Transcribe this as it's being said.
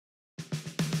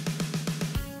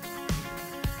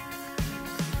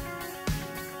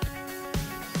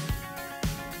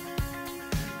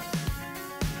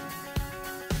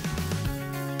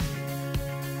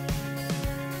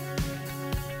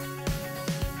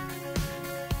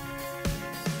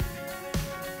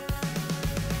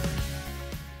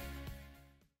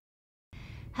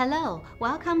Hello,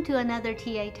 welcome to another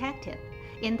TA Tech Tip.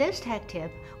 In this tech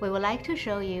tip, we would like to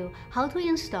show you how to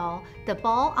install the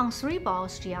ball on 3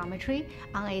 balls geometry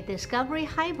on a Discovery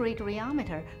hybrid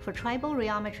rheometer for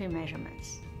Tribo-Rheometry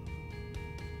measurements.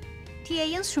 TA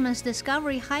Instruments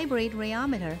Discovery hybrid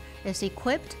rheometer is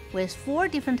equipped with 4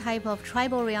 different types of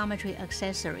Tribo-Rheometry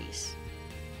accessories.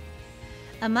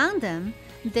 Among them,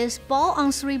 this ball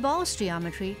on 3 balls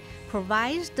geometry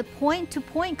provides the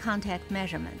point-to-point contact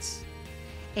measurements.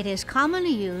 It is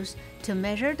commonly used to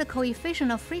measure the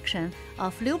coefficient of friction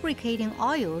of lubricating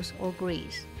oils or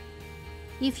grease.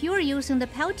 If you are using the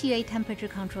Peltier temperature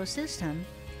control system,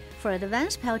 for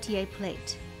advanced Peltier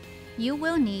plate, you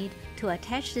will need to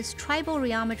attach this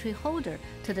Tribo-Rheometry holder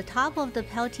to the top of the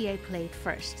Peltier plate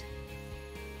first.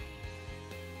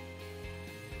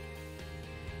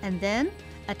 And then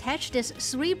attach this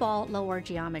 3-ball lower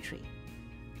geometry.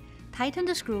 Tighten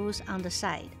the screws on the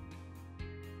side.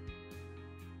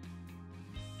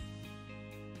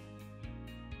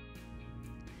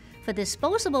 For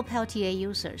disposable Peltier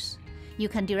users, you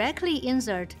can directly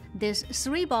insert this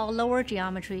 3-ball lower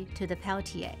geometry to the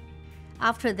Peltier.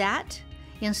 After that,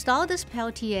 install this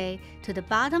Peltier to the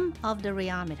bottom of the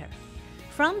rheometer.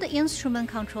 From the instrument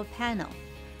control panel,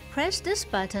 press this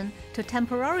button to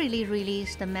temporarily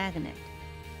release the magnet.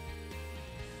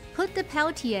 Put the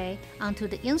Peltier onto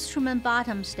the instrument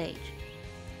bottom stage.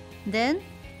 Then,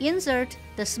 insert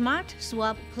the Smart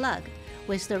Swap plug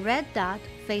with the red dot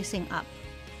facing up.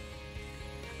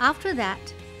 After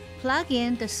that, plug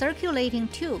in the circulating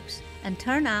tubes and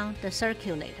turn on the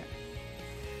circulator.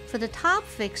 For the top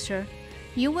fixture,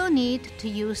 you will need to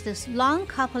use this long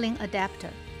coupling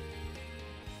adapter.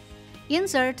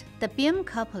 Insert the beam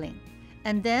coupling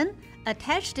and then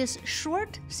attach this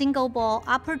short single ball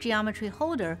upper geometry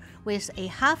holder with a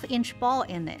 1/2-inch ball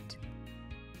in it.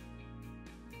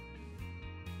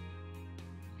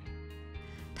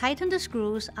 Tighten the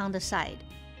screws on the side.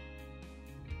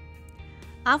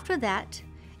 After that,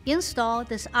 install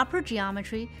this upper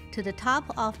geometry to the top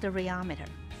of the rheometer.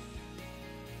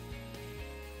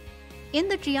 In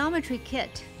the geometry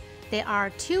kit, there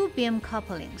are 2 beam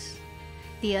couplings,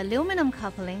 the aluminum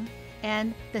coupling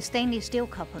and the stainless steel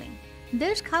coupling.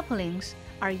 These couplings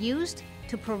are used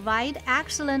to provide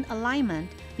excellent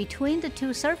alignment between the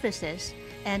 2 surfaces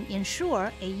and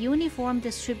ensure a uniform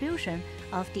distribution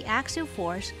of the axial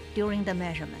force during the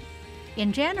measurement.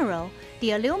 In general,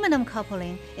 the aluminum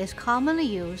coupling is commonly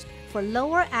used for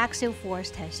lower axial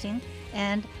force testing,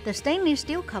 and the stainless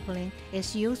steel coupling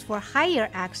is used for higher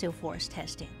axial force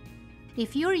testing.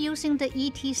 If you're using the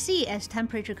ETC as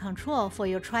temperature control for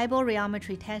your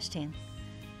Tribo-Rheometry testing,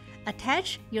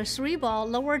 attach your 3-ball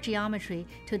lower geometry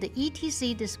to the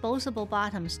ETC disposable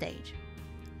bottom stage.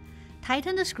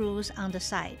 Tighten the screws on the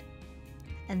side,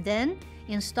 and then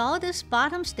install this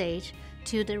bottom stage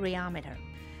to the rheometer.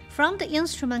 From the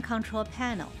instrument control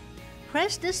panel,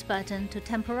 press this button to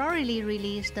temporarily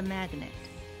release the magnet.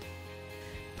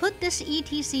 Put this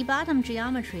ETC bottom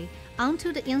geometry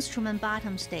onto the instrument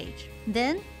bottom stage.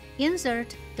 Then,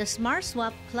 insert the Smart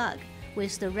Swap plug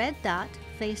with the red dot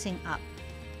facing up.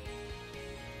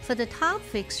 For the top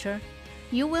fixture,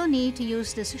 you will need to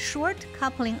use this short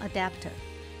coupling adapter.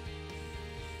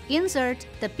 Insert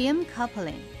the beam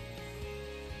coupling,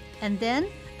 and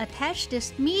then attach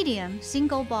this medium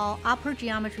single ball upper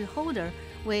geometry holder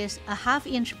with a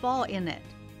 1/2-inch ball in it.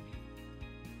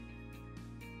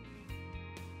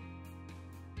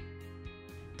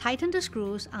 Tighten the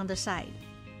screws on the side.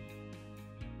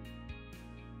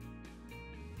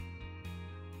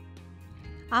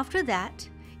 After that,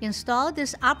 install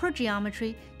this upper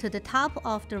geometry to the top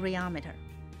of the rheometer.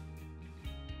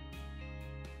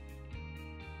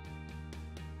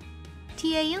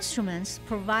 TA Instruments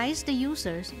provides the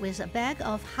users with a bag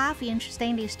of 1/2-inch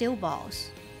stainless steel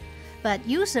balls, but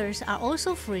users are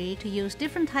also free to use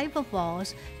different types of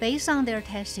balls based on their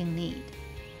testing need.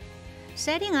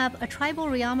 Setting up a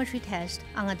Tribo-Rheometry test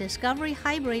on a Discovery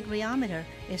hybrid rheometer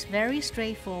is very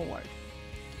straightforward.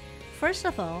 First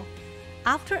of all,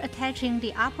 after attaching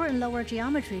the upper and lower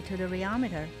geometry to the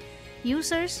rheometer,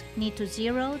 users need to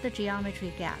zero the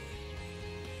geometry gap.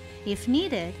 If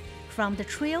needed, from the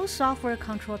Trio software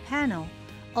control panel,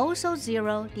 also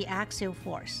zero the axial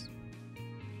force.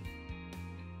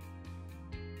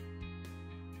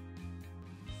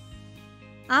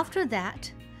 After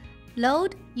that,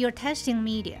 load your testing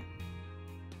media.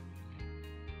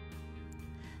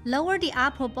 Lower the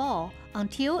upper ball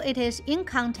until it is in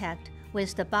contact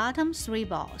with the bottom 3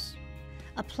 balls.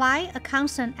 Apply a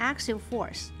constant axial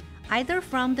force, either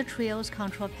from the Trio's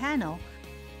control panel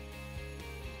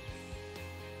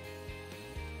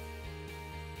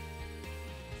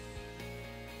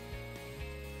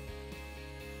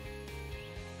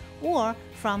or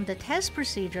from the test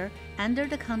procedure under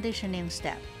the conditioning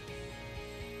step.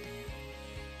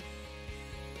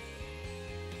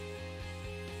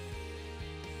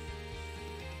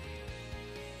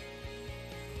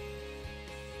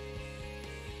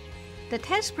 The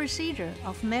test procedure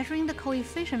of measuring the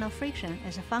coefficient of friction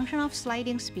as a function of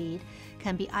sliding speed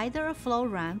can be either a flow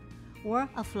ramp or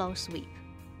a flow sweep.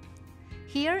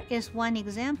 Here is one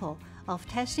example of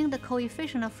testing the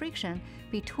coefficient of friction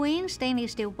between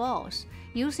stainless steel balls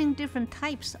using different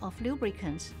types of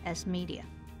lubricants as media.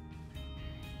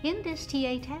 In this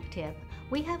TA Tech Tip,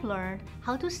 we have learned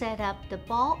how to set up the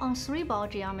ball-on-3-ball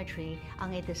geometry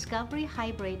on a Discovery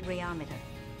hybrid rheometer.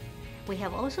 We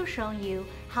have also shown you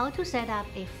how to set up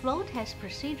a flow test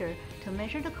procedure to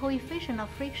measure the coefficient of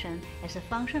friction as a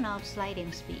function of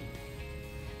sliding speed.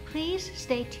 Please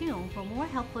stay tuned for more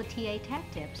helpful TA Tech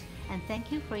tips, and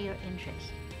thank you for your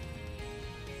interest.